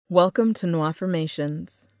Welcome to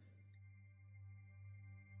Affirmations.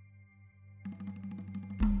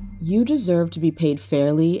 You deserve to be paid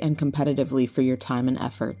fairly and competitively for your time and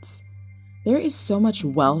efforts. There is so much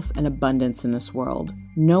wealth and abundance in this world.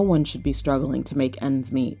 No one should be struggling to make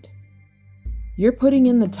ends meet. You're putting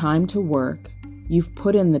in the time to work. You've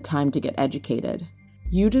put in the time to get educated.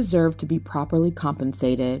 You deserve to be properly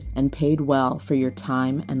compensated and paid well for your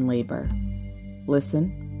time and labor.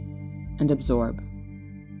 Listen and absorb.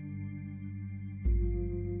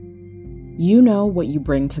 You know what you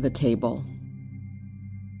bring to the table.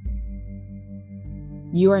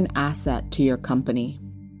 You are an asset to your company.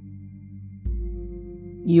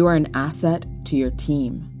 You are an asset to your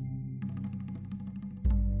team.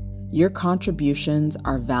 Your contributions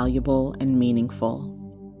are valuable and meaningful.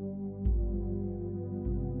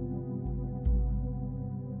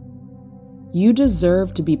 You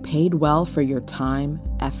deserve to be paid well for your time,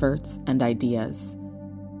 efforts, and ideas.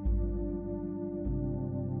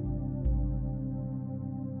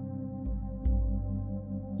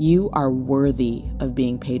 You are worthy of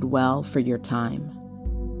being paid well for your time.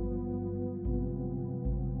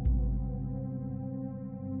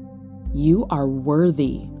 You are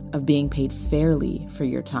worthy of being paid fairly for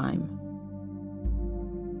your time.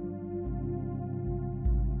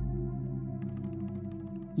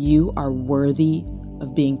 You are worthy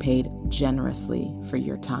of being paid generously for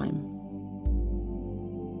your time.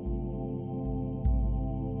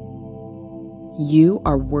 You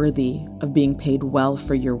are worthy of being paid well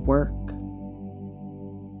for your work.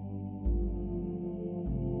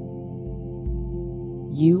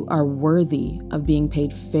 You are worthy of being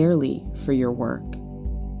paid fairly for your work.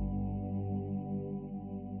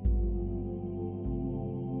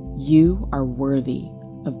 You are worthy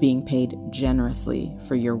of being paid generously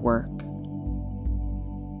for your work.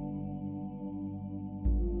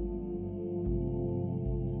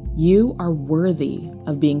 You are worthy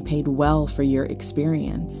of being paid well for your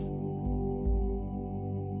experience.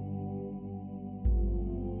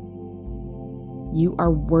 You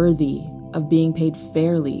are worthy of being paid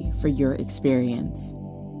fairly for your experience.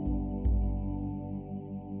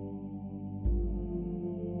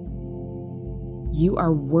 You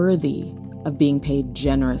are worthy of being paid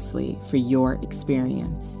generously for your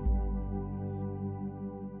experience.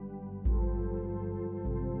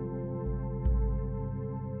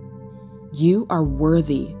 You are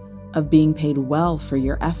worthy of being paid well for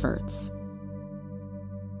your efforts.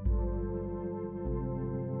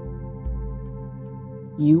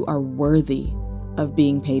 You are worthy of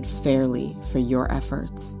being paid fairly for your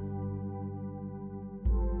efforts.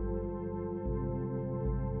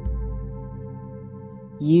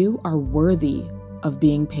 You are worthy of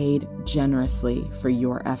being paid generously for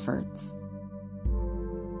your efforts.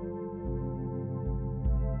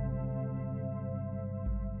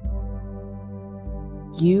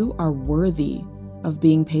 You are worthy of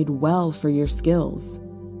being paid well for your skills.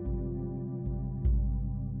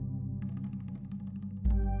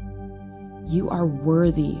 You are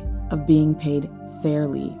worthy of being paid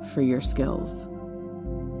fairly for your skills.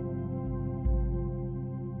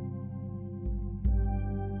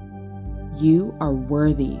 You are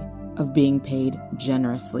worthy of being paid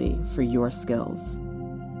generously for your skills.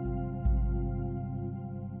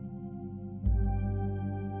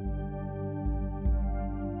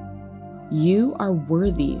 You are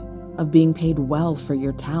worthy of being paid well for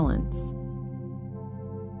your talents.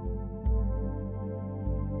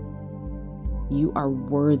 You are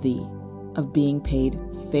worthy of being paid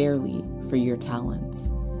fairly for your talents.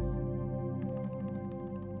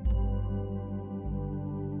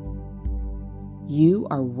 You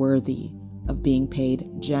are worthy of being paid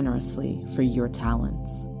generously for your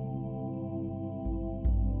talents.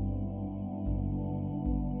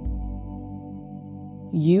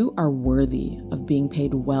 You are worthy of being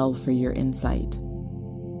paid well for your insight.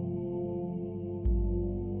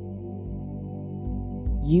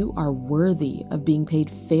 You are worthy of being paid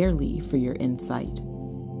fairly for your insight.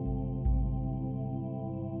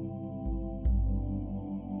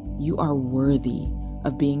 You are worthy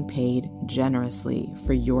of being paid generously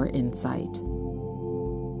for your insight.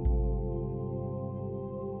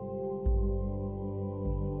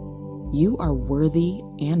 You are worthy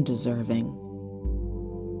and deserving.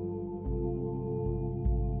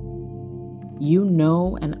 You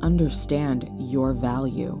know and understand your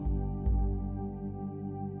value.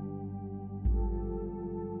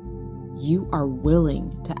 You are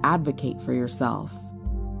willing to advocate for yourself.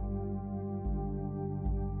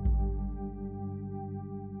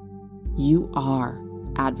 You are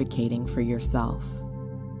advocating for yourself.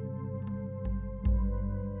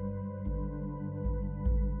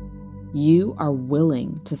 You are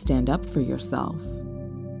willing to stand up for yourself.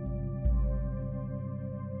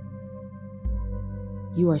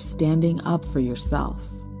 You are standing up for yourself.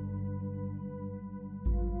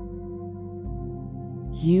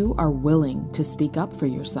 You are willing to speak up for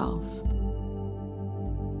yourself.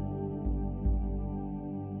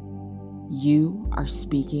 You are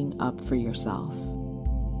speaking up for yourself.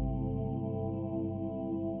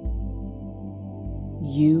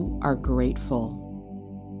 You are grateful.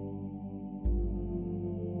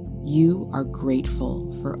 You are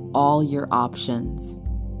grateful for all your options.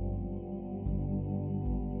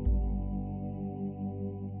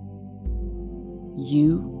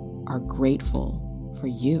 You are grateful for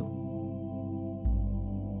you.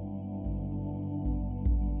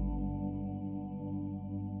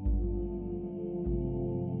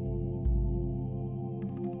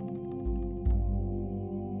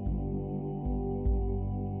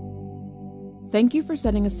 Thank you for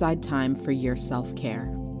setting aside time for your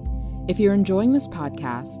self-care. If you're enjoying this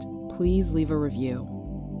podcast, please leave a review.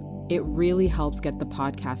 It really helps get the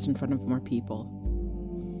podcast in front of more people.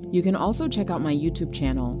 You can also check out my YouTube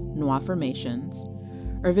channel, Affirmations,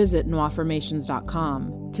 or visit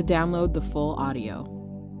Affirmations.com to download the full audio.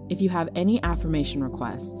 If you have any affirmation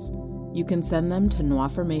requests, you can send them to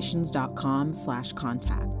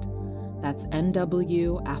Affirmations.com/contact. That's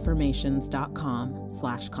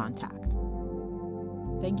NWAffirmations.com/contact.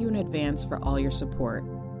 Thank you in advance for all your support.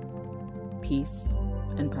 Peace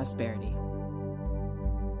and prosperity.